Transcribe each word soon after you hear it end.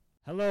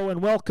Hello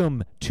and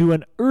welcome to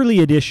an early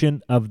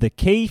edition of the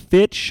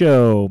KFit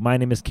Show. My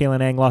name is Kalan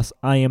Anglos.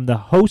 I am the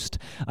host.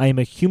 I am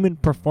a human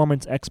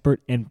performance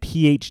expert and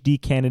PhD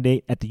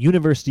candidate at the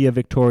University of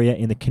Victoria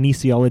in the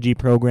kinesiology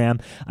program.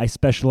 I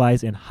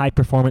specialize in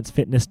high-performance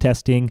fitness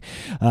testing,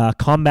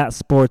 combat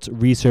sports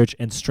research,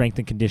 and strength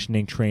and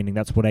conditioning training.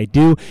 That's what I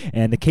do.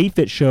 And the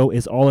KFit Show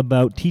is all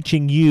about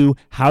teaching you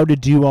how to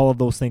do all of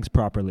those things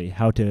properly,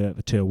 how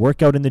to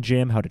work out in the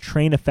gym, how to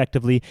train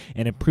effectively,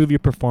 and improve your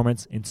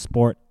performance in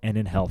sport and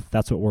in health.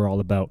 That's what we're all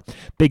about.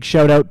 Big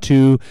shout out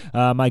to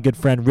my good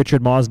friend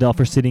Richard Mosdell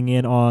for sitting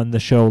in on the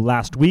show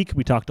last week.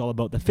 We talked all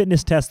about the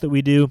fitness test that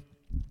we do,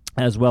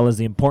 as well as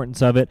the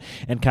importance of it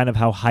and kind of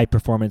how high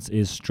performance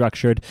is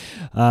structured.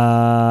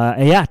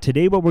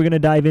 Today what we're going to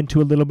dive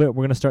into a little bit,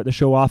 we're going to start the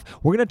show off.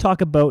 We're going to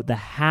talk about the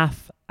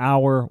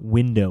half-hour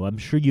window. I'm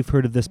sure you've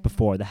heard of this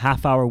before, the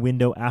half-hour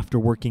window after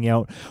working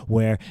out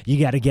where you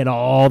got to get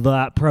all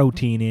that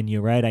protein in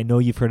you, right? I know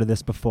you've heard of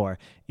this before.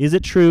 Is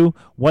it true?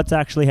 What's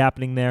actually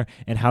happening there?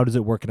 And how does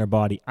it work in our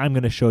body? I'm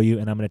going to show you,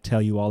 and I'm going to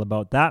tell you all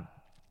about that.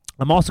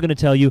 I'm also going to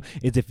tell you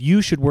is if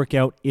you should work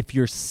out if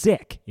you're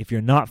sick, if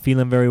you're not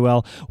feeling very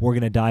well. We're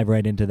going to dive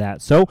right into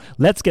that. So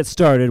let's get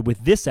started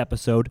with this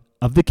episode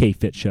of the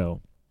KFit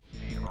Show.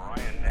 The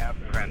Orion nav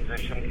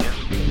transition is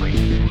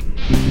complete.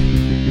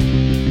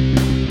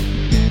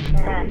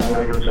 10,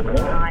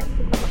 9,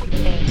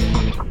 8,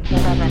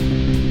 7,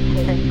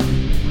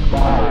 6,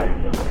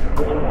 5,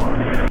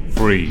 4,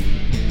 3,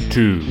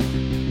 2,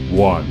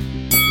 1.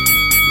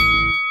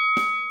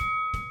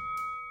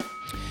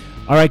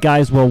 All right,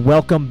 guys, well,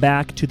 welcome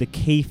back to the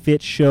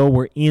KFit Show.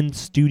 We're in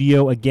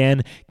studio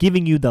again,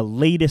 giving you the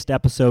latest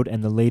episode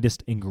and the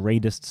latest and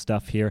greatest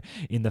stuff here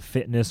in the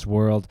fitness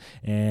world.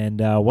 And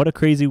what a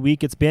crazy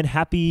week it's been.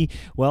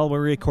 We're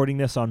recording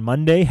this on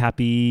Monday.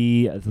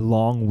 Happy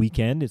long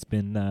weekend. It's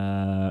been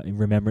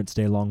Remembrance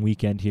Day long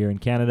weekend here in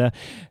Canada,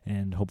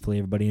 and hopefully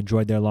everybody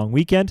enjoyed their long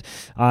weekend.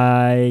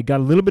 I got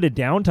a little bit of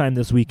downtime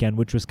this weekend,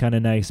 which was kind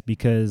of nice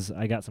because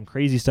I got some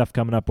crazy stuff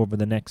coming up over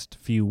the next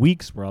few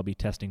weeks where I'll be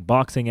testing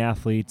boxing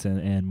athletes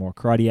and more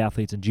karate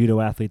athletes and judo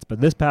athletes. But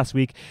this past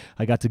week,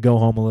 I got to go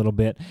home a little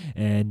bit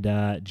and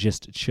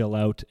just chill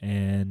out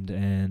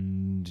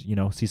and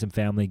see some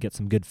family, get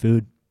some good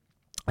food.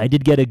 I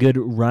did get a good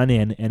run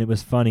in, and it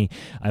was funny.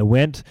 I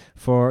went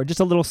for just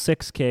a little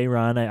 6K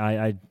run.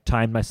 I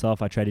timed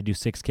myself. I tried to do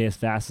 6K as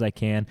fast as I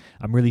can.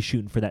 I'm really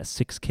shooting for that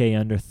 6K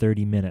under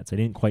 30 minutes. I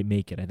didn't quite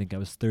make it. I think I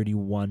was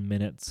 31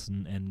 minutes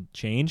and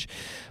change.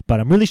 But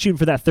I'm really shooting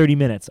for that 30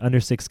 minutes under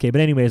 6K.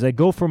 But anyways, I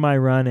go for my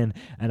run,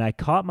 and I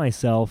caught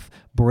myself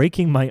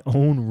breaking my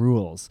own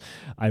rules.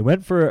 I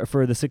went for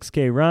the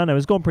 6K run. I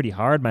was going pretty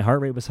hard. My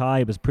heart rate was high.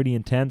 It was pretty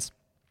intense.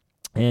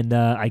 And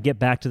I get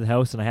back to the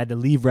house, and I had to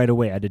leave right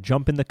away. I had to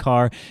jump in the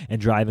car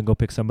and drive and go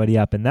pick somebody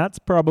up. And that's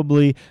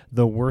probably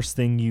the worst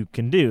thing you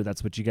can do.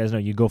 That's what you guys know.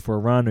 You go for a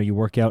run or you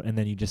work out, and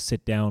then you just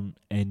sit down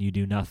and you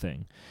do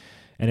nothing.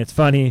 And it's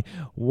funny,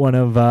 one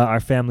of our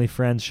family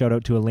friends, shout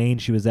out to Elaine,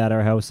 she was at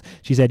our house.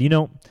 She said, you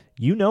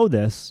know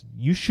this,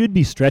 you should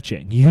be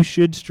stretching. You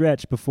should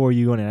stretch before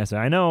you go in. And I said,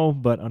 I know,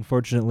 but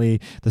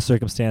unfortunately the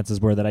circumstances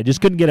were that I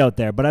just couldn't get out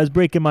there. But I was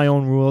breaking my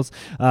own rules.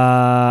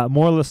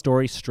 Moral of the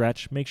story,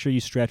 stretch. Make sure you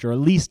stretch, or at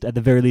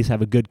the very least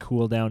have a good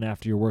cool down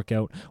after your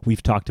workout.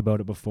 We've talked about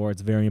it before.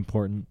 It's very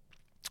important.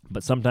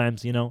 But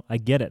sometimes, I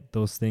get it.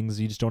 Those things,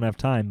 you just don't have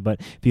time.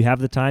 But if you have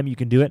the time, you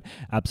can do it.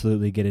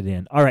 Absolutely get it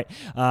in. All right.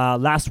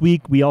 Last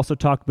week, we also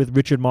talked with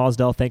Richard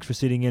Mosdell. Thanks for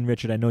sitting in,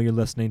 Richard. I know you're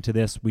listening to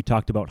this. We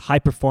talked about high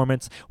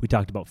performance. We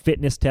talked about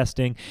fitness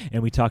testing.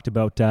 And we talked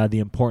about the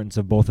importance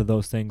of both of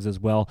those things as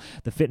well.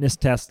 The fitness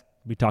test,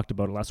 we talked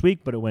about it last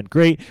week, but it went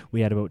great.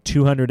 We had about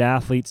 200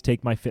 athletes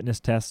take my fitness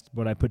test,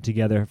 what I put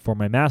together for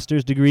my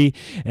master's degree.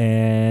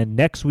 And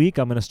next week,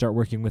 I'm going to start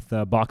working with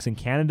Boxing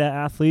Canada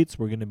athletes.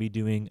 We're going to be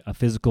doing a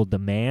physical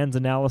demands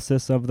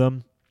analysis of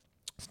them,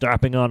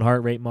 strapping on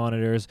heart rate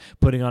monitors,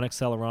 putting on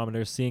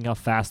accelerometers, seeing how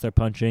fast they're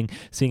punching,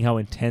 seeing how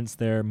intense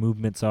their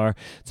movements are.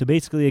 So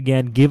basically,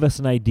 again, give us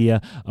an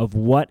idea of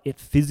what it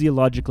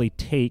physiologically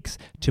takes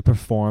to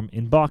perform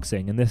in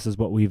boxing. And this is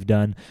what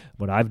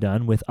I've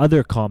done with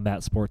other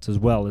combat sports as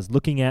well, is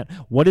looking at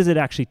what does it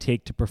actually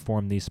take to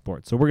perform these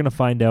sports. So we're going to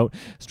find out,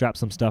 strap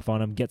some stuff on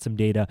them, get some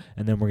data,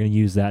 and then we're going to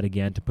use that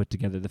again to put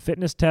together the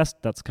fitness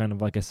test. That's kind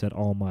of, like I said,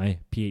 all my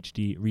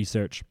PhD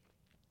research.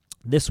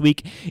 This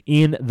week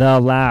in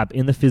the lab,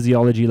 in the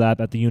physiology lab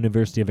at the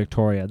University of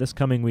Victoria. This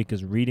coming week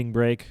is reading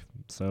break,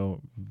 so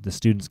the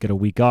students get a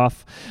week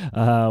off,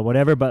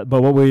 whatever. But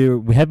what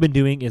we have been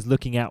doing is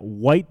looking at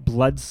white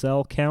blood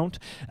cell count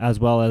as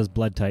well as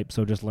blood type.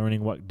 So just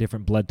learning what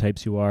different blood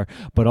types you are,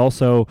 but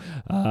also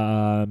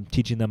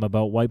teaching them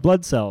about white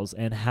blood cells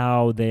and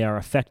how they are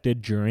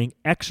affected during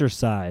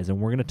exercise. And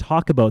we're going to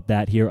talk about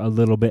that here a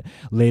little bit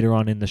later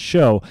on in the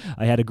show.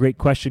 I had a great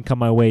question come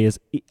my way: is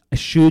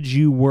should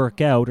you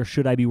work out, or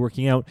should I be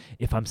working out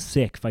if I'm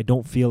sick, if I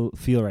don't feel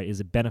right? Is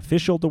it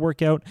beneficial to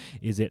work out?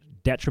 Is it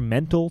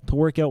detrimental to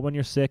work out when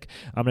you're sick?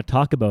 I'm going to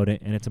talk about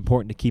it, and it's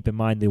important to keep in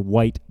mind the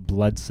white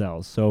blood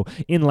cells. So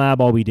in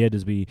lab, all we did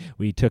is we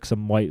took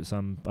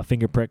a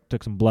finger prick,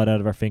 took some blood out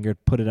of our finger,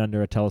 put it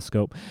under a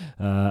telescope,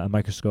 a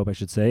microscope, I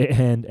should say,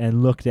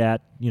 and looked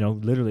at,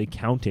 literally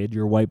counted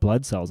your white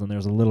blood cells. And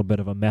there's a little bit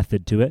of a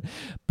method to it,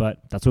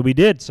 but that's what we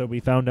did. So we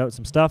found out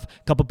some stuff.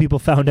 A couple people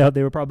found out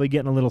they were probably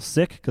getting a little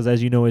sick because,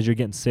 as you know, as you're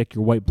getting sick,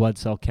 your white blood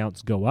cell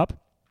counts go up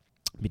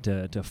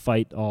to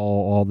fight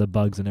all the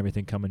bugs and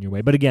everything coming your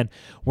way. But again,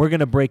 we're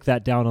going to break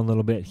that down a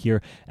little bit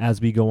here as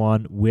we go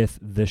on with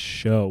the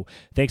show.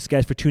 Thanks,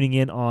 guys, for tuning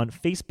in on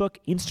Facebook,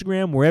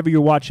 Instagram, wherever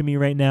you're watching me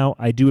right now.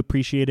 I do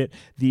appreciate it.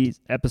 These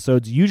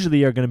episodes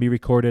usually are going to be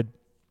recorded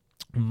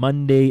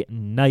Monday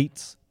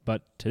nights,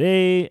 but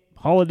today,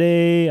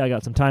 holiday, I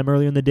got some time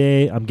earlier in the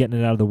day. I'm getting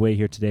it out of the way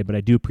here today, but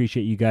I do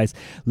appreciate you guys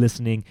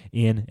listening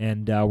in,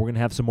 and we're going to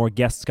have some more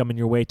guests coming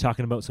your way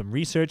talking about some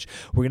research.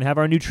 We're going to have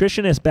our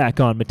nutritionist back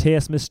on,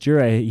 Mateus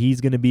Mistura.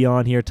 He's going to be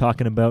on here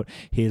talking about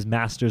his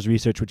master's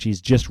research, which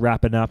he's just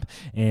wrapping up,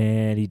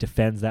 and he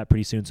defends that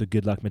pretty soon, so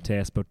good luck,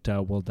 Mateus, but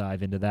we'll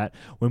dive into that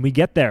when we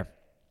get there.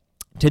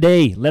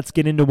 Today, let's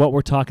get into what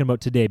we're talking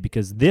about today,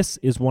 because this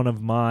is one of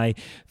my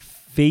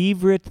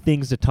favorite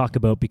things to talk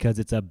about because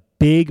it's a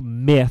big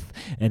myth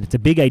and it's a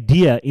big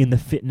idea in the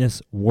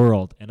fitness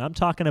world. And I'm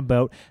talking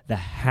about the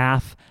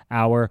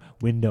half-hour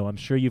window. I'm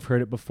sure you've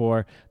heard it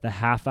before, the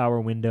half-hour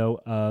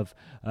window of,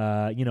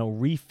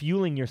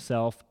 refueling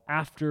yourself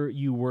after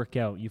you work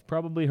out. You've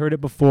probably heard it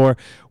before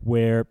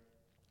where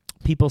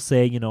people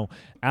say,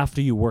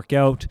 after you work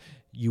out,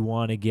 you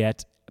want to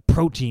get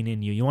protein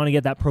in you. You want to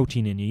get that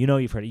protein in you.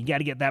 You've heard it. You got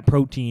to get that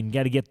protein. You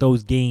got to get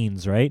those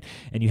gains, right?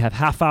 And you have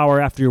half hour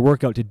after your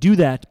workout to do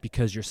that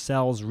because your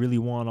cells really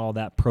want all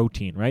that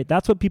protein, right?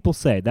 That's what people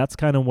say. That's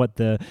kind of what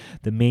the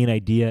main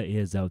idea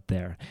is out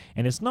there.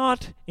 And it's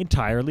not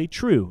entirely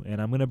true.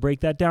 And I'm going to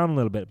break that down a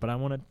little bit, but I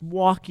want to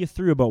walk you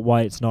through about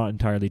why it's not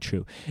entirely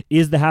true.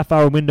 Is the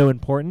half-hour window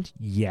important?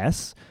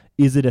 Yes.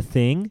 Is it a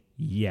thing?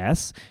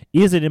 Yes.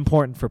 Is it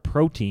important for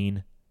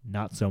protein?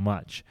 Not so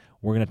much.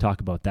 We're going to talk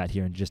about that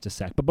here in just a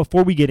sec. But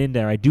before we get in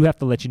there, I do have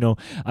to let you know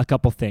a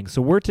couple things.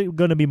 So we're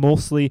going to be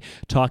mostly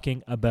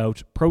talking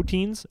about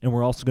proteins, and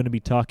we're also going to be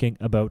talking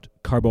about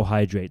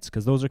carbohydrates,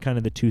 because those are kind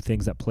of the two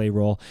things that play a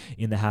role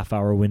in the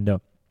half-hour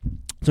window.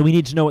 So we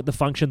need to know what the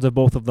functions of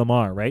both of them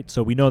are, right?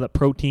 So we know that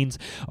proteins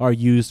are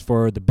used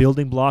for the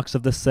building blocks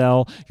of the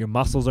cell. Your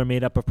muscles are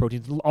made up of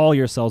proteins. All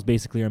your cells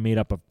basically are made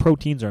up of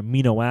proteins or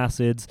amino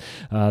acids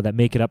that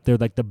make it up. They're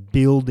like the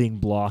building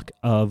block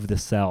of the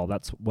cell.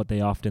 That's what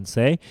they often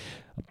say.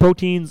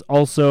 Proteins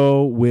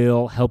also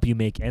will help you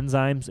make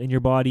enzymes in your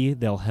body.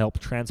 They'll help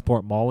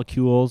transport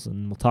molecules,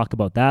 and we'll talk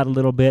about that a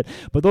little bit.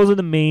 But those are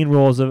the main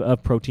roles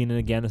of protein, and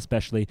again,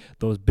 especially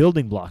those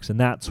building blocks. And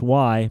that's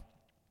why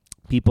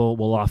people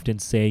will often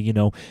say,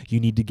 you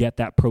need to get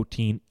that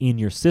protein in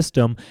your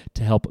system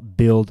to help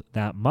build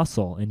that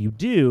muscle. And you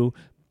do,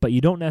 but you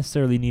don't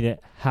necessarily need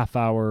it half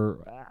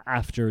hour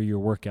after your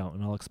workout,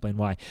 and I'll explain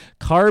why.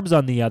 Carbs,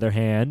 on the other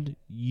hand,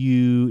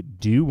 you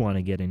do want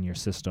to get in your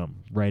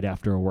system right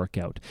after a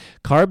workout.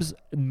 Carbs'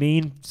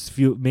 main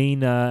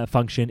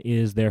function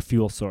is their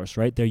fuel source,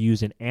 right? They're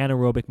used in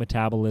anaerobic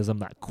metabolism,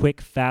 that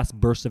quick, fast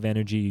burst of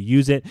energy. You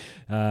use it.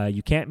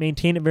 You can't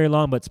maintain it very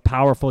long, but it's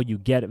powerful. You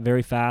get it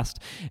very fast,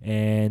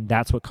 and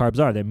that's what carbs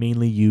are. They're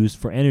mainly used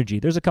for energy.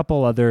 There's a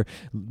couple other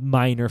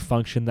minor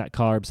function that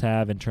carbs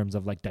have in terms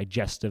of like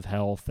digestive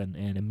health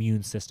and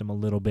immune system a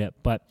little bit,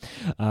 but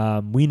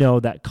we know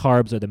that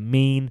carbs are the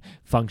main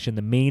function,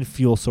 the main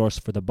fuel source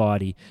for the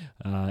body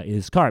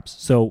is carbs.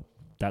 So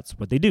that's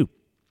what they do.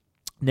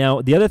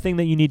 Now, the other thing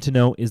that you need to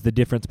know is the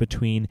difference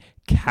between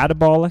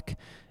catabolic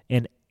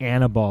and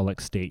anabolic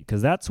state,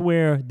 because that's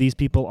where these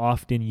people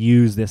often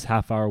use this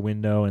half-hour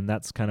window, and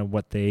that's kind of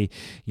what they,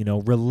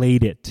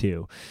 relate it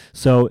to.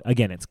 So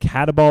again, it's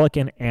catabolic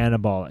and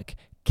anabolic.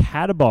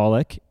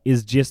 Catabolic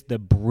is just the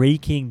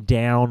breaking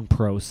down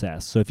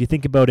process. So if you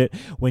think about it,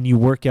 when you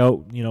work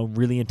out,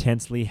 really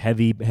intensely,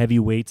 heavy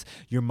weights,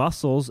 your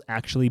muscles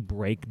actually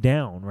break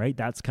down, right?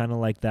 That's kind of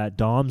like that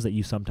DOMS that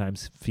you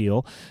sometimes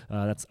feel.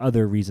 That's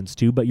other reasons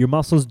too, but your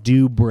muscles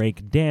do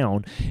break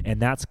down,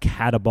 and that's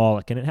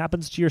catabolic. And it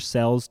happens to your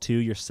cells too.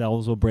 Your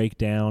cells will break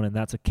down, and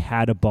that's a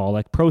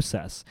catabolic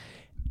process.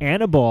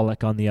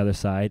 Anabolic, on the other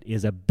side,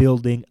 is a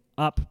building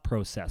up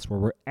process where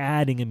we're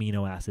adding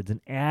amino acids and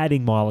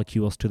adding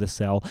molecules to the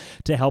cell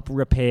to help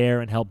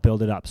repair and help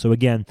build it up. So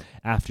again,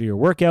 after your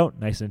workout,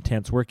 nice and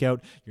intense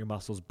workout, your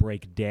muscles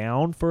break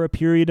down for a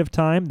period of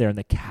time. They're in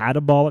the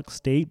catabolic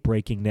state,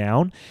 breaking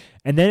down,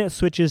 and then it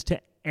switches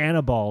to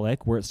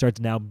anabolic, where it starts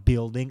now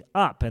building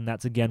up, and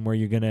that's again where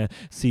you're going to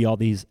see all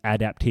these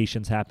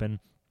adaptations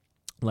happen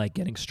like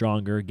getting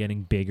stronger,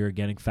 getting bigger,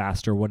 getting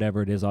faster,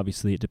 whatever it is.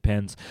 Obviously, it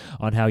depends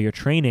on how you're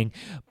training,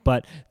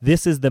 but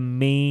this is the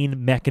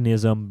main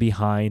mechanism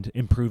behind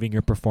improving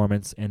your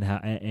performance and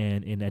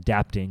in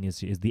adapting is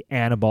the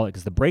anabolic,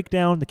 is the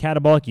breakdown, the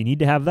catabolic. You need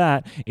to have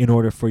that in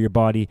order for your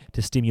body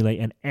to stimulate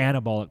an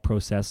anabolic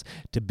process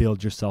to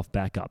build yourself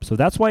back up. So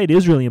that's why it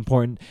is really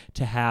important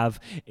to have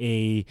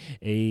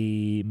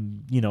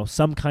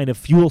some kind of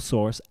fuel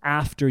source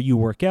after you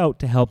work out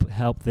to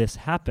help this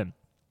happen.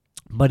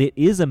 But it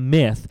is a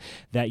myth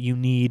that you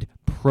need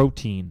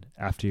protein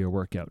after your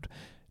workout.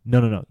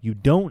 No. You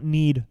don't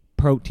need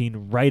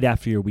protein right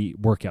after your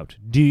workout.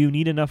 Do you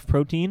need enough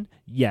protein?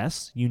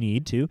 Yes, you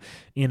need to.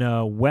 In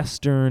a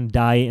Western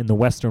diet, in the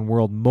Western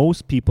world,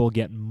 most people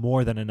get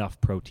more than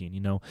enough protein.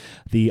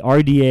 The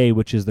RDA,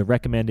 which is the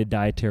recommended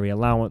dietary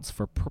allowance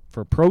for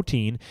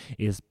protein,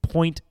 is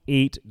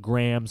 0.8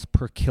 grams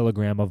per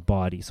kilogram of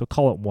body. So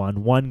call it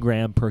 1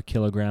 gram per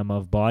kilogram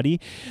of body,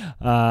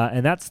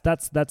 and that's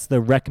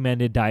the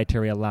recommended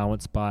dietary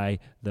allowance by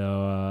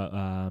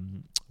the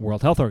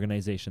World Health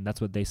Organization.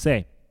 That's what they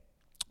say.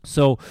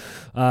 So,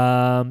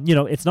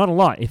 it's not a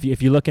lot.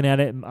 If you're looking at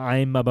it,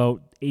 I'm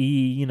about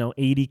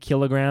 80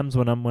 kilograms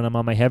when I'm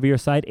on my heavier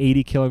side,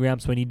 80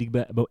 kilograms. So I need to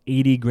get about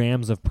 80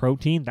 grams of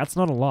protein. That's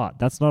not a lot.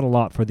 That's not a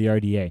lot for the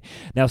RDA.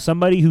 Now,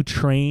 somebody who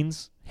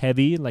trains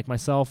heavy, like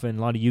myself and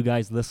a lot of you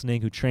guys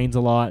listening who trains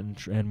a lot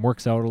and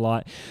works out a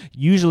lot,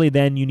 usually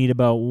then you need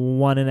about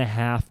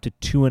 1.5 to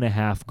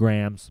 2.5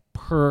 grams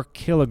per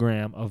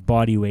kilogram of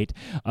body weight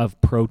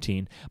of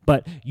protein.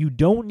 But you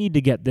don't need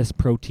to get this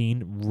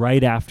protein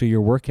right after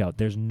your workout.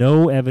 There's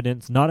no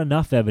evidence, not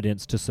enough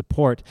evidence to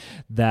support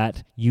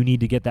that you need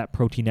to get that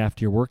protein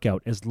after your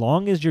workout. As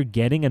long as you're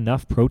getting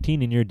enough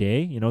protein in your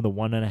day, the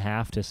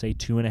 1.5 to say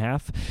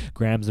 2.5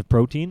 grams of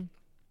protein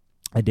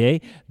a day,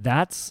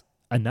 that's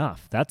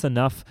enough. That's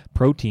enough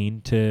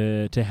protein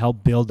to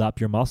help build up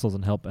your muscles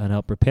and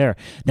help repair.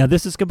 Now,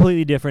 this is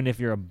completely different if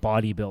you're a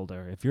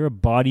bodybuilder. If you're a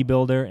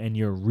bodybuilder and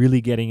you're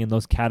really getting in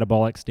those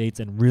catabolic states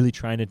and really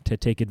trying to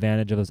take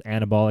advantage of those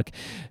anabolic,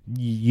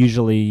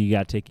 usually you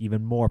got to take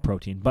even more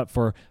protein. But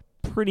for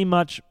pretty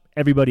much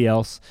everybody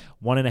else,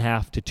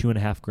 1.5 to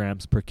 2.5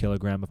 grams per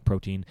kilogram of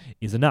protein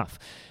is enough.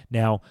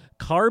 Now,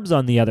 carbs,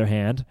 on the other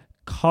hand,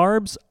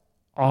 carbs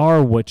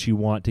are what you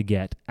want to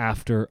get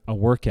after a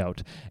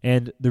workout.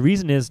 And the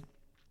reason is,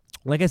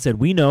 like I said,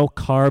 we know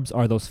carbs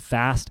are those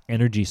fast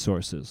energy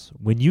sources.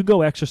 When you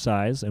go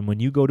exercise and when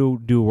you go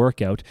to do a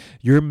workout,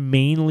 you're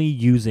mainly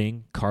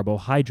using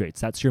carbohydrates.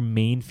 That's your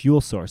main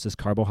fuel source, is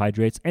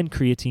carbohydrates and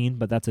creatine,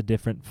 but that's a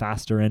different,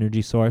 faster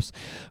energy source.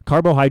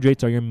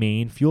 Carbohydrates are your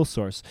main fuel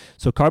source.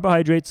 So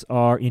carbohydrates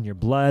are in your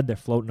blood, they're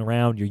floating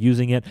around, you're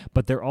using it,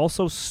 but they're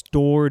also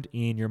stored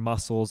in your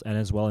muscles and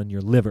as well in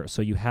your liver.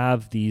 So you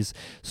have these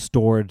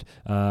stored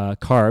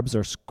carbs,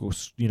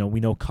 or we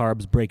know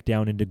carbs break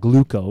down into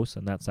glucose,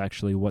 and that's actually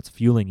what's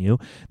fueling you.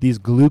 These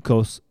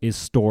glucose is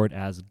stored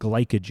as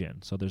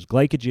glycogen. So there's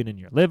glycogen in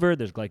your liver,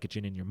 there's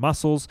glycogen in your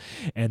muscles,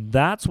 and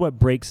that's what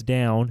breaks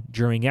down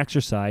during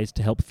exercise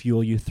to help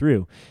fuel you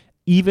through.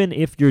 Even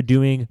if you're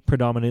doing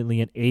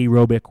predominantly an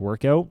aerobic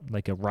workout,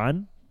 like a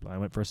run, I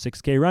went for a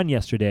 6K run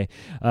yesterday,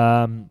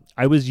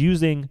 I was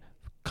using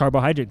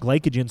carbohydrate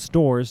glycogen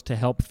stores to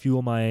help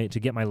to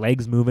get my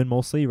legs moving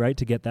mostly, right,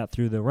 to get that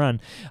through the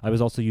run. I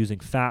was also using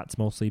fats,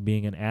 mostly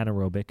being an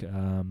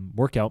anaerobic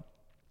workout.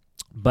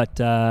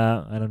 But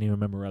I don't even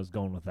remember where I was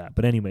going with that.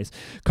 But anyways,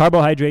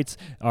 carbohydrates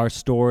are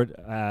stored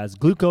as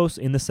glucose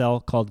in the cell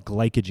called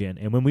glycogen.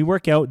 And when we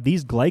work out,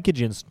 these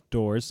glycogen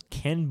stores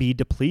can be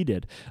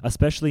depleted,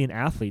 especially in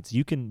athletes.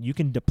 You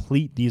can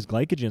deplete these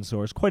glycogen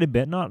stores quite a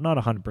bit, not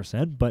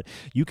 100%, but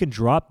you can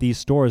drop these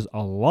stores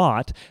a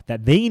lot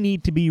that they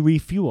need to be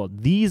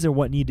refueled. These are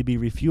what need to be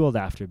refueled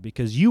after,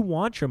 because you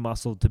want your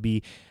muscle to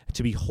be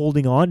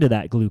holding on to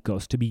that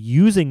glucose, to be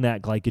using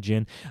that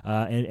glycogen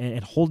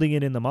and holding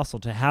it in the muscle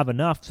to have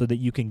enough so that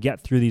you can get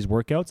through these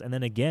workouts and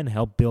then again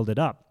help build it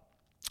up.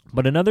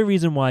 But another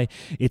reason why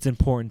it's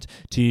important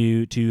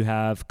to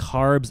have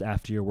carbs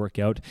after your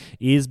workout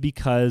is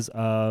because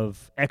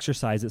of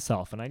exercise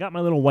itself. And I got my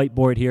little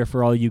whiteboard here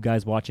for all you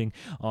guys watching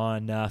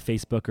on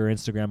Facebook or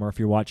Instagram, or if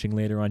you're watching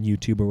later on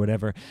YouTube or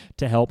whatever,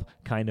 to help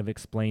kind of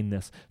explain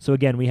this. So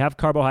again, we have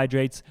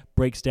carbohydrates,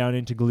 breaks down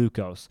into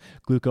glucose.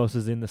 Glucose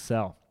is in the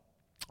cell.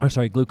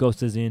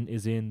 Glucose is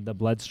in the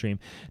bloodstream.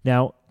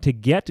 Now, to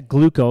get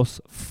glucose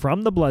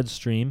from the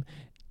bloodstream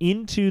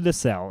into the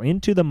cell,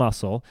 into the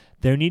muscle,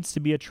 there needs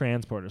to be a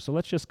transporter. So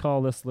let's just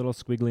call this little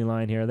squiggly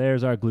line here.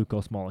 There's our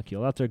glucose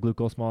molecule. That's our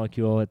glucose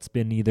molecule. It's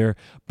been either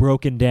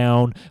broken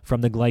down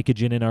from the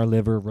glycogen in our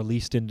liver,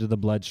 released into the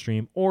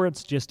bloodstream, or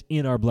it's just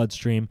in our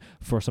bloodstream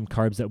for some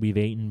carbs that we've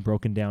eaten,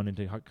 broken down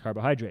into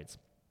carbohydrates.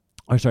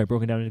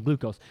 Broken down into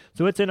glucose.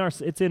 So it's in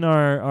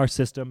our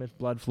system. It's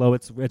blood flow.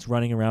 It's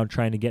running around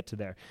trying to get to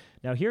there.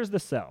 Now here's the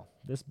cell.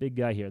 This big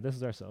guy here. This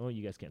is our cell. Oh,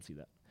 you guys can't see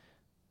that.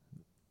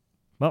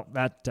 Well,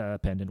 that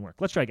pen didn't work.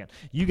 Let's try again.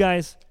 You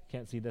guys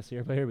can't see this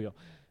here, but here we go.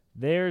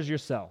 There's your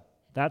cell.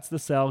 That's the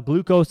cell.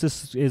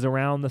 Glucose is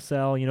around the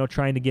cell,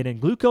 trying to get in.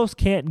 Glucose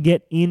can't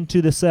get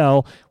into the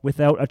cell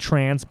without a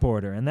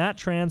transporter, and that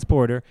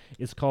transporter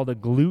is called a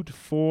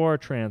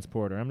GLUT4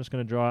 transporter. I'm just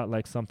going to draw it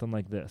like something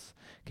like this.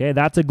 Okay,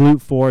 that's a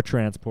GLUT4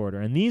 transporter,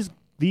 and these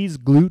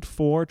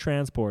GLUT4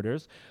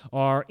 transporters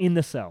are in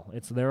the cell.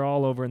 They're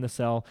all over in the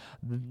cell.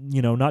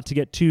 Not to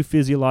get too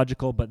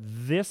physiological, but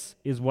this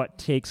is what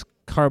takes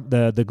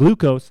the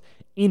glucose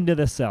into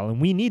the cell,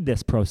 and we need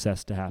this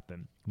process to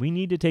happen. We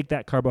need to take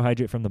that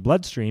carbohydrate from the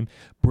bloodstream,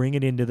 bring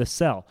it into the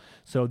cell.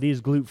 So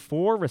these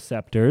GLUT4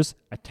 receptors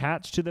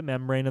attach to the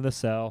membrane of the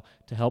cell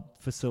to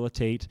help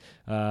facilitate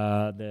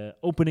the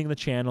opening the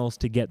channels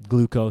to get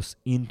glucose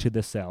into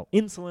the cell.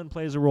 Insulin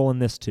plays a role in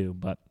this too,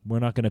 but we're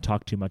not going to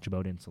talk too much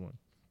about insulin.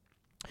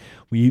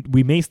 We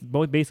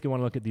basically want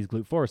to look at these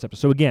GLUT4 receptors.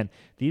 So again,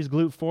 these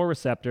GLUT4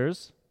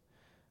 receptors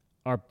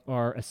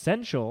are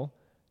essential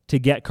to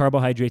get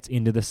carbohydrates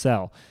into the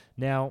cell.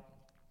 Now,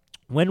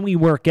 when we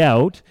work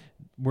out,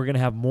 we're going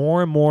to have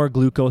more and more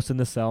glucose in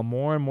the cell,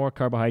 more and more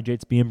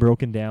carbohydrates being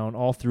broken down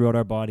all throughout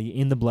our body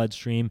in the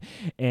bloodstream,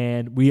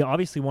 and we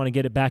obviously want to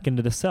get it back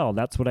into the cell.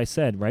 That's what I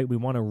said, right? We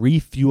want to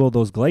refuel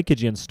those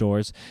glycogen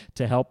stores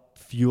to help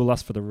fuel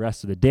us for the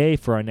rest of the day,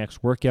 for our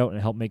next workout, and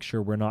help make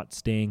sure we're not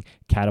staying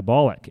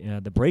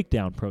catabolic, the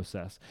breakdown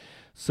process.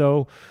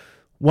 So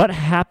what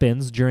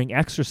happens during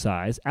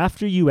exercise?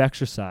 After you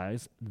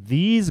exercise,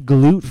 these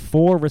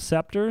GLUT4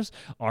 receptors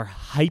are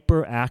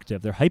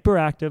hyperactive. They're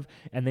hyperactive,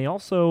 and they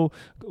also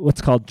what's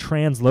called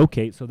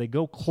translocate, so they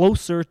go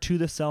closer to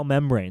the cell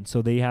membrane.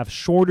 So they have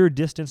shorter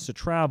distance to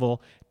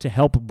travel to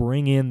help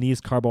bring in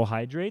these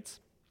carbohydrates.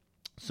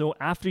 So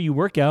after you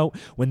work out,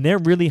 when they're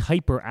really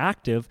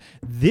hyperactive,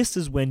 this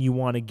is when you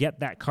want to get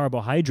that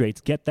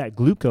carbohydrates, get that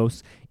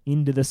glucose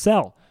into the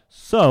cell.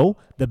 So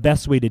the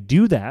best way to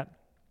do that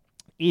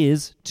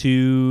is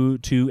to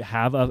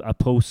have a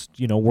post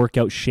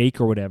workout shake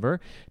or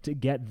whatever to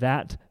get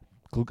that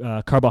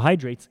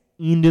carbohydrates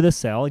into the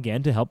cell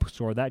again to help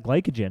store that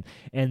glycogen.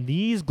 And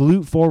these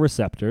GLUT4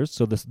 receptors,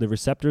 so the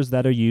receptors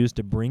that are used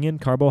to bring in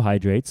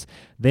carbohydrates,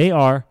 they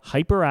are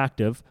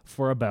hyperactive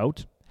for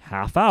about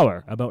half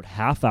hour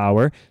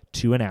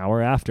to an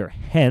hour after.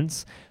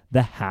 Hence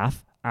the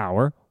half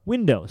hour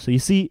window. So you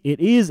see,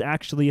 it is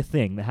actually a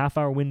thing. The half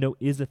hour window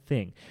is a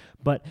thing.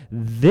 But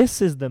this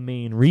is the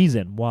main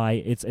reason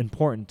why it's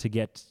important to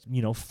get,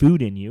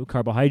 food in you,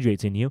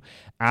 carbohydrates in you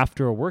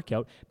after a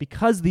workout,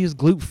 because these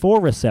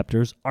GLUT4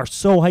 receptors are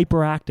so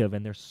hyperactive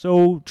and they're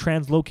so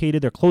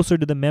translocated, they're closer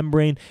to the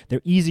membrane,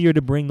 they're easier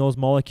to bring those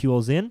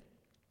molecules in.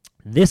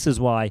 This is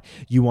why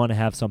you want to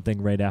have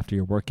something right after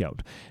your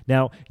workout.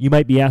 Now, you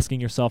might be asking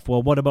yourself,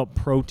 well, what about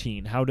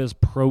protein? How does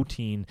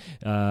protein,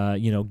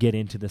 get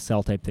into the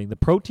cell type thing? The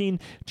protein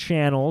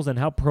channels and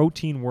how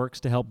protein works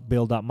to help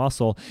build up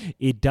muscle,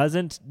 it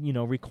doesn't,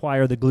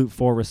 require the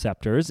GLUT4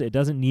 receptors. It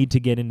doesn't need to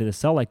get into the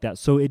cell like that.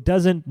 So it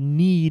doesn't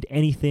need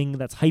anything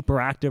that's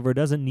hyperactive or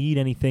doesn't need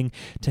anything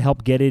to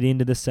help get it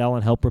into the cell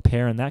and help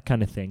repair and that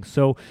kind of thing.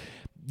 So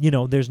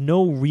there's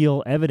no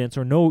real evidence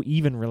or no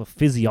even real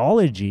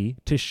physiology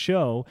to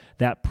show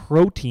that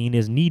protein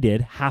is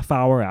needed half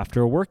hour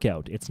after a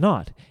workout. It's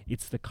not.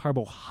 It's the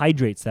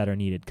carbohydrates that are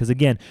needed. Because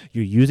again,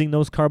 you're using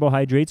those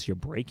carbohydrates, you're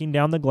breaking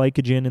down the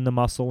glycogen in the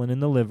muscle and in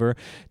the liver,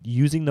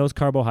 using those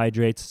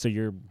carbohydrates, so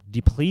you're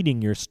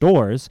depleting your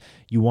stores.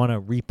 You want to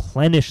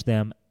replenish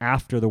them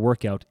after the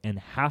workout, and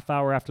half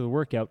hour after the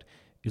workout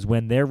is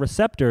when their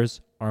receptors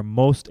are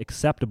most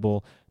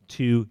acceptable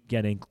to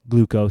getting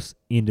glucose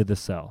into the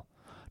cell.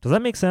 Does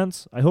that make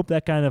sense? I hope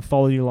that kind of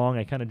followed you along.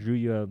 I kind of drew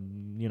you a,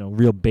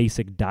 real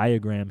basic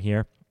diagram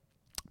here.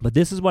 But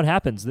this is what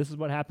happens. This is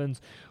what happens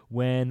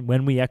when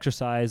we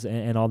exercise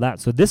and all that.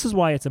 So this is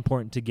why it's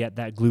important to get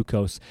that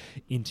glucose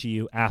into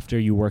you after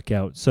you work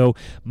out. So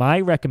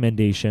my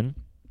recommendation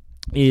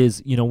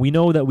is, we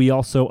know that we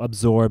also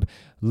absorb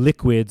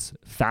liquids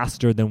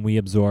faster than we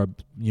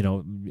absorb,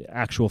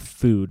 actual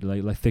food,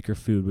 like thicker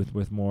food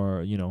with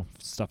more,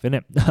 stuff in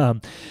it.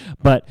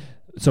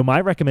 So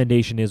my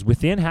recommendation is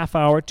within half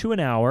hour to an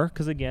hour,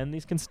 because again,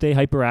 these can stay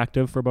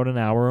hyperactive for about an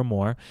hour or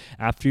more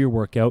after your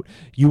workout,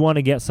 you want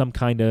to get some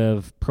kind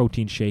of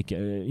protein shake.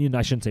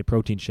 I shouldn't say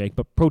protein shake,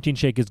 but protein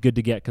shake is good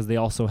to get because they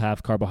also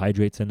have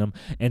carbohydrates in them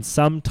and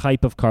some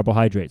type of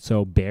carbohydrate.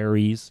 So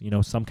berries,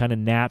 some kind of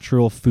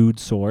natural food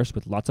source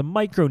with lots of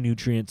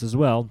micronutrients as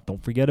well.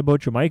 Don't forget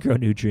about your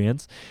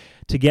micronutrients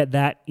to get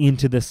that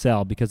into the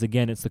cell, because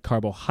again, it's the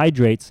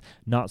carbohydrates,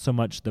 not so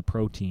much the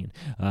protein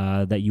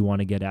that you want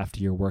to get after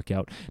your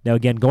workout. Now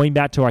again, going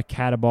back to our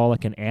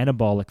catabolic and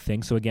anabolic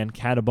thing. So again,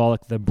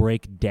 catabolic, the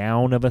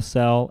breakdown of a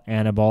cell,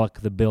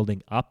 anabolic, the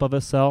building up of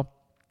a cell.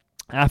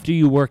 After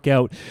you work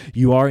out,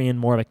 you are in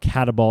more of a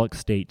catabolic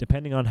state.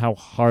 Depending on how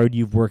hard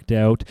you've worked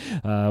out,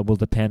 will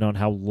depend on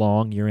how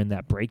long you're in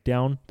that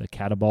breakdown, the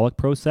catabolic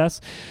process.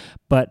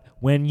 But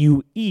when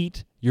you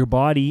eat, your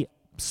body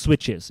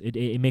switches.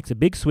 It makes a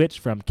big switch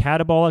from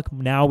catabolic.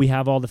 Now we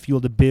have all the fuel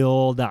to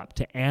build up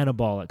to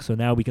anabolic. So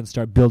now we can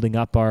start building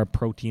up our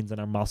proteins and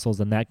our muscles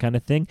and that kind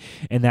of thing.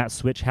 And that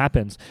switch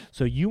happens.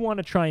 So you want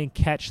to try and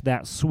catch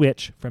that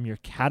switch from your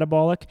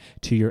catabolic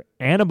to your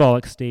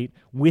anabolic state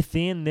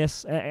within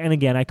this. And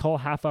again, I call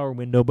half-hour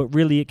window, but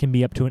really it can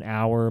be up to an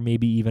hour,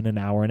 maybe even an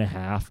hour and a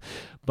half.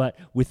 But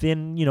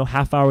within,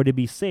 half hour to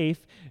be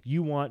safe,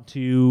 you want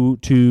to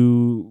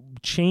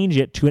change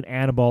it to an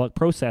anabolic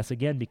process,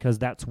 again, because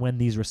that's when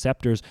these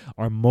receptors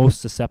are most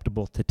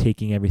susceptible to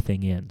taking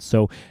everything in.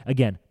 So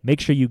again,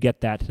 make sure you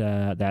get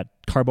that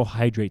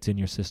carbohydrates in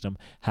your system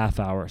half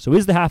hour. So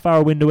is the half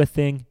hour window a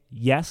thing?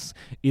 Yes.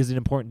 Is it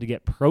important to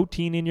get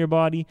protein in your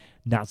body?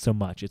 Not so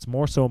much. It's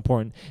more so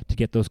important to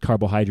get those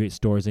carbohydrate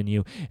stores in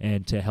you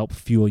and to help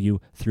fuel you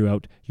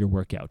throughout your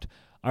workout.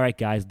 All right,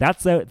 guys,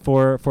 that's it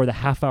for the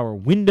half-hour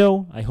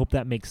window. I hope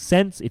that makes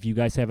sense. If you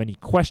guys have any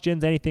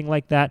questions, anything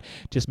like that,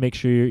 just make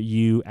sure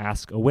you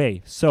ask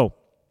away. So,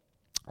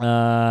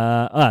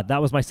 that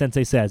was my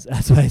sensei says.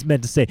 That's what I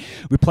meant to say.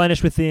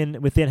 Replenish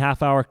within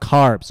half hour.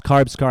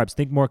 Carbs.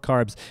 Think more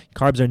carbs.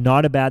 Carbs are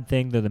not a bad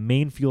thing. They're the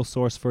main fuel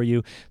source for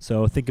you.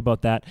 So think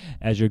about that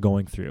as you're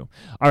going through.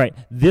 All right,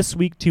 this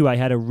week too, I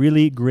had a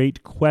really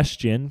great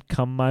question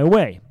come my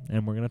way,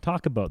 and we're going to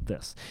talk about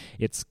this.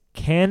 It's,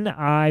 can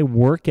I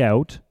work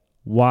out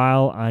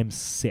while I'm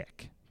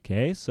sick?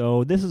 Okay,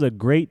 so this is a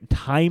great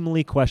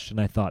timely question,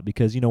 I thought,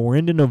 because, we're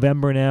into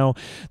November now.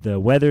 The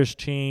weather's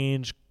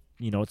changed.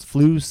 It's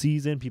flu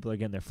season. People are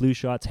getting their flu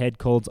shots, head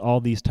colds, all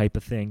these type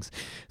of things.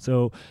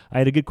 So I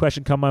had a good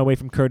question come my way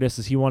from Curtis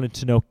as he wanted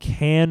to know,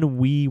 can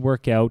we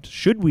work out,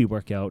 should we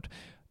work out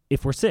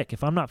if we're sick?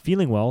 If I'm not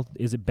feeling well,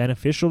 is it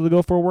beneficial to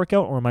go for a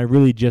workout, or am I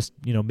really just,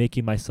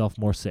 making myself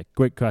more sick?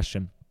 Great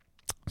question.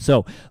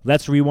 So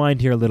let's rewind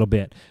here a little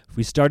bit.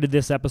 We started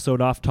this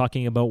episode off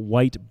talking about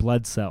white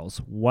blood cells.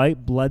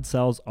 White blood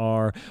cells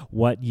are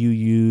what you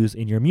use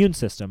in your immune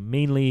system,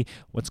 mainly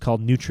what's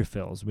called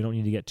neutrophils. We don't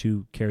need to get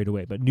too carried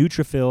away, but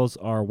neutrophils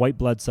are white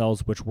blood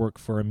cells which work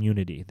for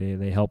immunity.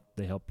 They help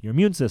your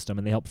immune system,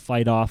 and they help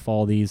fight off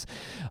all these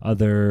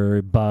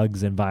other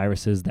bugs and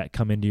viruses that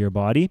come into your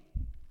body.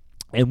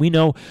 And we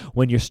know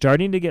when you're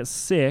starting to get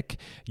sick,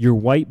 your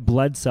white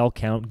blood cell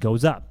count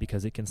goes up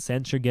because it can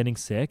sense you're getting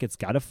sick. It's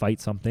got to fight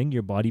something.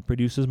 Your body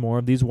produces more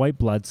of these white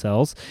blood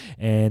cells,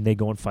 and they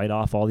go and fight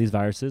off all these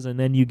viruses. And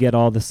then you get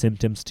all the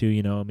symptoms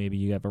too. Maybe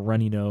you have a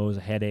runny nose, a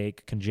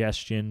headache,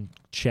 congestion,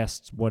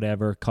 chest,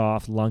 whatever,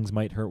 cough, lungs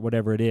might hurt,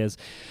 whatever it is,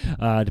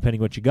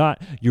 depending what you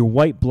got. Your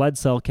white blood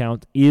cell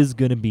count is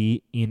going to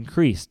be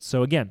increased.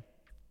 So again,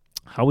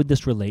 how would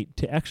this relate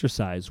to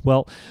exercise?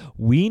 Well,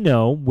 we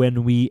know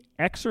when we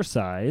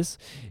exercise,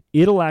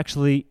 it'll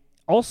actually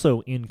also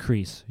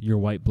increase your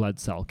white blood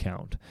cell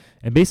count.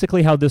 And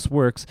basically how this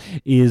works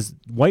is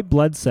white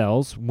blood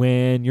cells,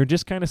 when you're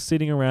just kind of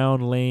sitting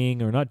around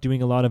laying or not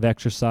doing a lot of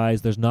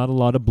exercise, there's not a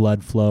lot of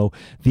blood flow,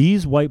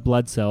 these white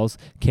blood cells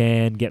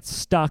can get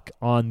stuck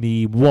on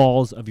the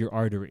walls of your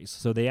arteries.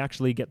 So they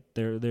actually get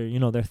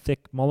they're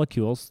thick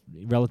molecules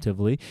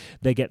relatively.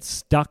 They get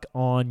stuck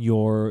on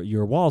your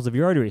walls of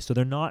your arteries. So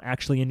they're not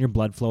actually in your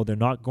blood flow. They're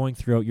not going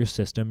throughout your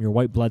system. Your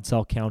white blood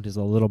cell count is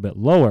a little bit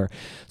lower.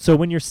 So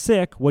when you're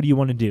sick, what do you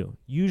want to do?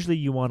 Usually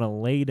you want to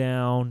lay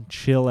down,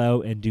 chill out,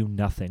 and do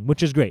nothing,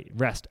 which is great.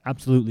 Rest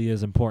absolutely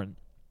is important.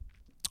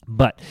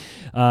 But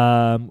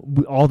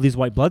all these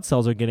white blood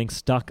cells are getting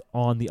stuck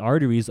on the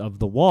arteries of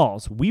the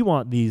walls. We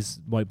want these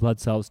white blood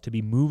cells to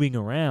be moving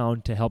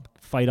around to help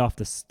fight off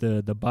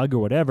the bug or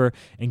whatever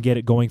and get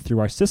it going through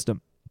our system.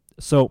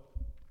 So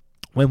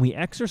when we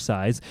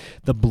exercise,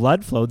 the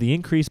blood flow, the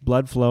increased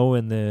blood flow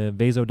and the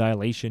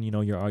vasodilation,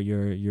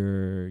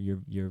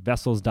 your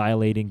vessels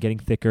dilating, getting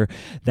thicker,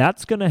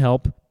 that's going to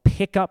help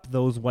pick up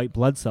those white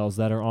blood cells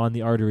that are on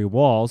the artery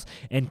walls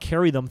and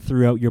carry them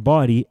throughout your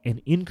body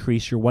and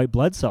increase your white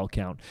blood cell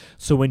count.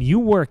 So when you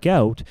work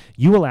out,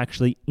 you will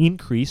actually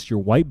increase your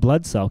white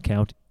blood cell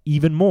count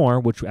even more,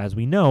 which, as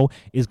we know,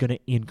 is going to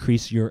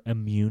increase your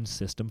immune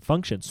system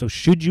function. So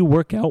should you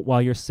work out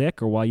while you're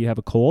sick or while you have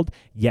a cold?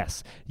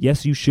 Yes,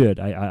 you should.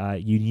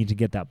 You need to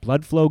get that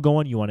blood flow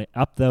going. You want to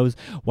up those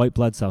white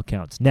blood cell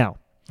counts. Now,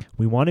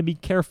 we want to be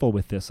careful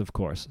with this, of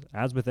course,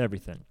 as with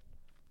everything,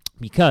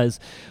 because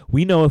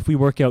we know if we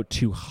work out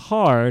too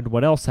hard,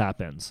 what else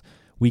happens?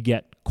 We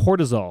get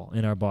cortisol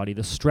in our body,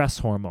 the stress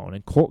hormone.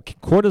 And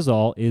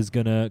cortisol is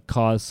going to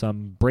cause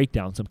some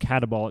breakdown, some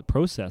catabolic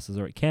processes,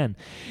 or it can.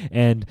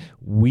 And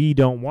we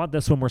don't want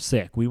this when we're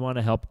sick. We want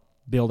to help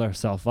build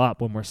ourselves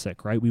up when we're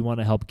sick, right? We want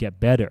to help get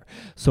better.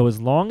 So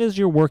as long as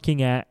you're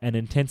working at an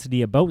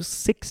intensity about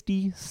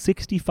 60,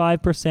 65%,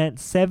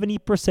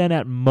 70%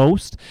 at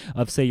most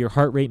of, say, your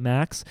heart rate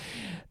max,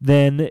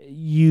 then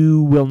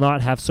you will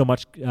not have so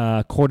much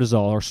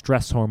cortisol or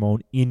stress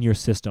hormone in your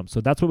system.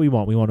 So that's what we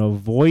want. We want to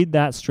avoid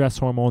that stress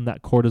hormone,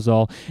 that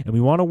cortisol, and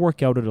we want to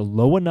work out at a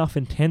low enough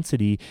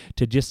intensity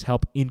to just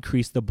help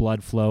increase the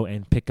blood flow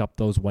and pick up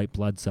those white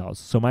blood cells.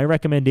 So my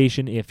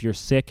recommendation, if you're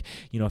sick,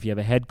 if you have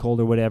a head cold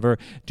or whatever,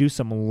 do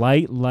some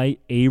light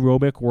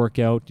aerobic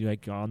workout,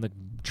 like on the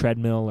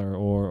treadmill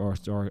or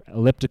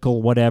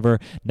elliptical, whatever.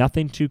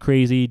 Nothing too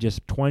crazy,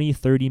 just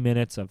 20-30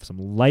 minutes of some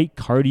light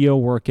cardio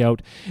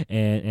workout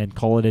and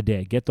call it a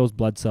day. Get those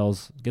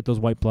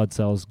white blood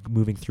cells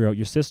moving throughout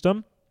your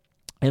system.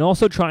 And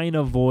also try and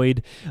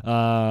avoid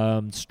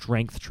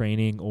strength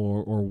training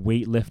or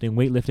weightlifting.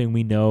 Weightlifting,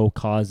 we know,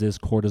 causes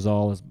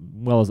cortisol as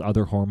well as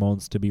other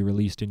hormones to be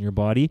released in your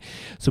body.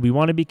 So we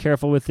want to be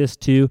careful with this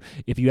too.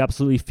 If you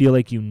absolutely feel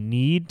like you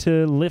need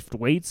to lift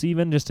weights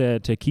even just to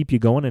keep you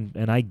going,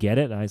 and I get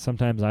it.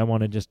 Sometimes I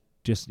want to just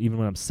even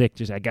when I'm sick,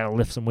 I got to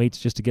lift some weights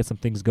just to get some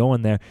things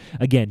going there.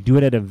 Again, do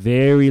it at a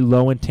very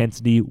low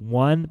intensity,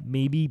 1,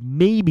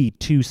 maybe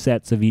 2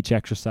 sets of each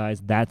exercise.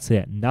 That's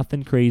it.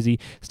 Nothing crazy.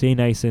 Stay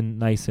nice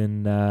and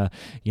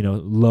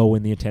low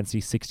in the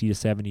intensity, 60 to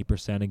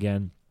 70%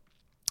 again.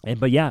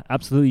 But yeah,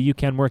 absolutely, you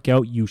can work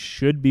out. You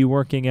should be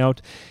working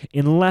out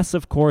unless,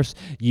 of course,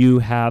 you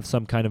have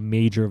some kind of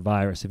major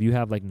virus. If you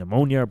have like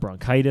pneumonia or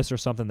bronchitis or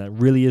something that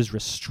really is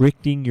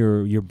restricting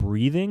your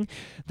breathing,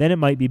 then it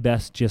might be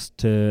best just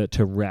to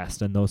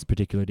rest on those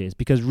particular days.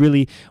 Because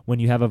really, when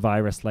you have a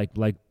virus like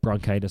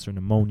bronchitis or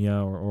pneumonia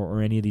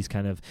or any of these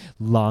kind of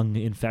lung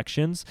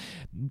infections,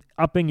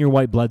 upping your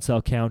white blood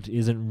cell count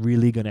isn't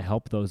really going to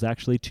help those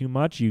actually too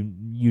much. You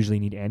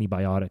usually need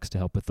antibiotics to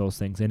help with those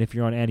things. And if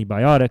you're on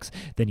antibiotics,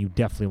 then you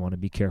definitely want to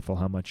be careful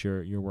how much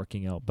you're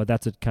working out. But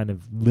that's a kind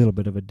of little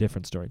bit of a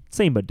different story.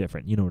 Same but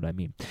different, you know what I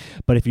mean.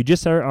 But if you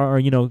just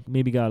are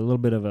maybe got a little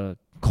bit of a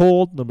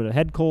cold, a little bit of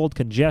head cold,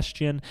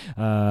 congestion,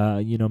 maybe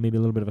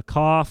a little bit of a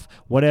cough,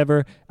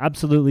 whatever,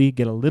 absolutely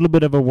get a little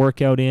bit of a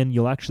workout in.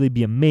 You'll actually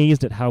be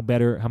amazed at how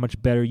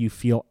much better you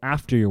feel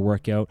after your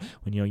workout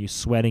when you're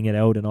sweating it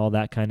out and all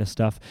that kind of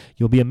stuff.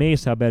 You'll be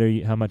amazed how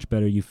much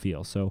better you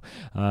feel. So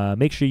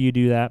make sure you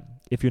do that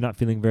if you're not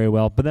feeling very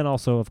well, but then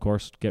also, of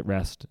course, get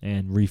rest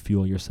and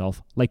refuel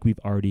yourself like we've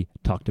already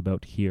talked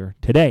about here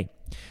today.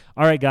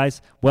 All right, guys.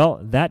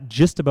 Well, that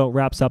just about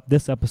wraps up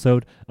this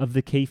episode of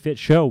the KFit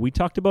Show. We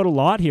talked about a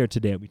lot here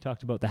today. We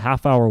talked about the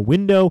half-hour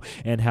window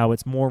and how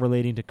it's more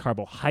relating to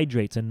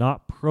carbohydrates and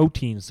not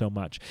protein so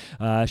much.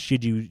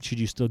 Should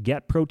you still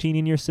get protein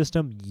in your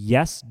system?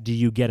 Yes. Do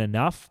you get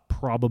enough?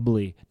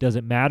 Probably. Does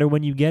it matter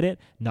when you get it?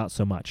 Not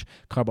so much.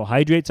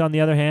 Carbohydrates, on the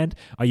other hand,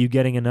 are you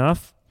getting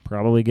enough?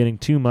 Probably getting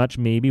too much.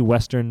 Maybe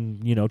Western,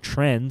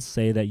 trends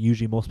say that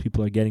usually most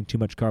people are getting too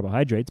much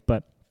carbohydrates,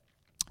 but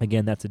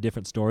again, that's a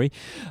different story.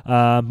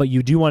 But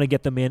you do want to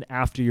get them in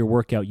after your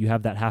workout. You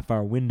have that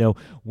half-hour window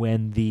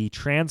when the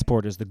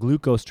transporters, the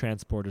glucose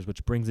transporters,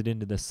 which brings it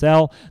into the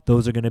cell,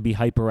 those are going to be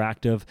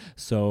hyperactive.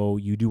 So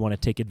you do want to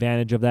take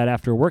advantage of that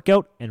after a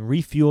workout and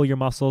refuel your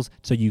muscles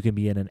so you can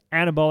be in an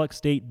anabolic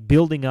state,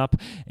 building up.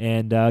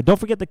 And don't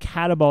forget the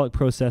catabolic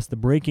process, the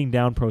breaking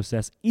down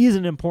process, is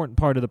an important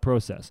part of the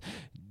process.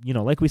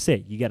 Like we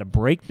say, you got to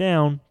break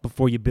down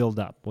before you build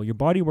up. Well, your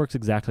body works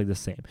exactly the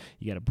same.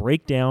 You got to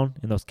break down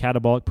in those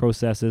catabolic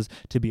processes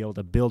to be able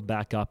to build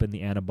back up in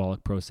the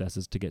anabolic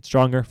processes to get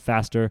stronger,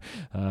 faster,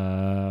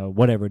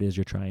 whatever it is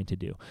you're trying to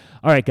do.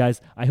 All right,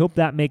 guys, I hope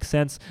that makes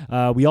sense.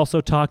 We also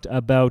talked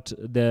about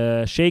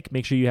the shake.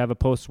 Make sure you have a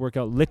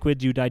post-workout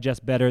liquid you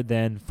digest better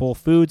than full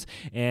foods.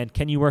 And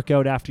can you work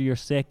out after you're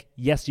sick?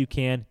 Yes, you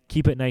can.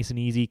 Keep it nice and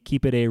easy.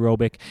 Keep it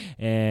aerobic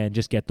and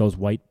just get those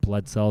white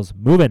blood cells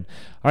moving.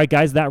 All right,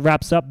 guys, that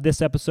wraps up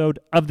this episode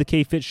of the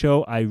KFit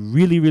Show. I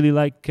really, really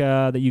like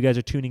that you guys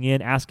are tuning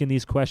in, asking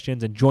these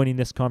questions, and joining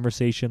this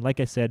conversation. Like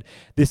I said,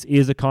 this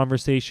is a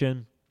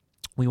conversation.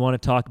 We want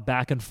to talk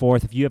back and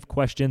forth. If you have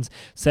questions,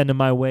 send them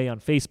my way on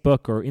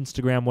Facebook or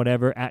Instagram,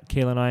 whatever, at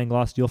Kalan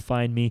Anglos. You'll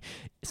find me.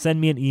 Send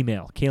me an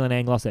email,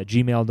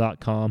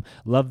 kalananglos@gmail.com.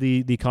 Love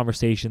the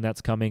conversation that's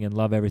coming and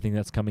love everything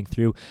that's coming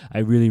through. I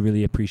really,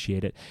 really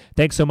appreciate it.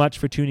 Thanks so much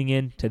for tuning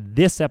in to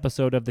this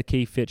episode of the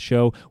KFit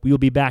Show. We will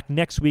be back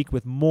next week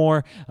with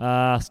more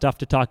stuff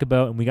to talk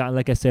about. And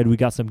like I said, we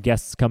got some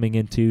guests coming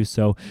in too,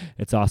 so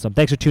it's awesome.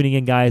 Thanks for tuning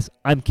in, guys.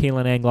 I'm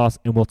Kalan Anglos,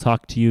 and we'll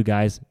talk to you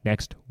guys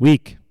next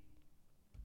week.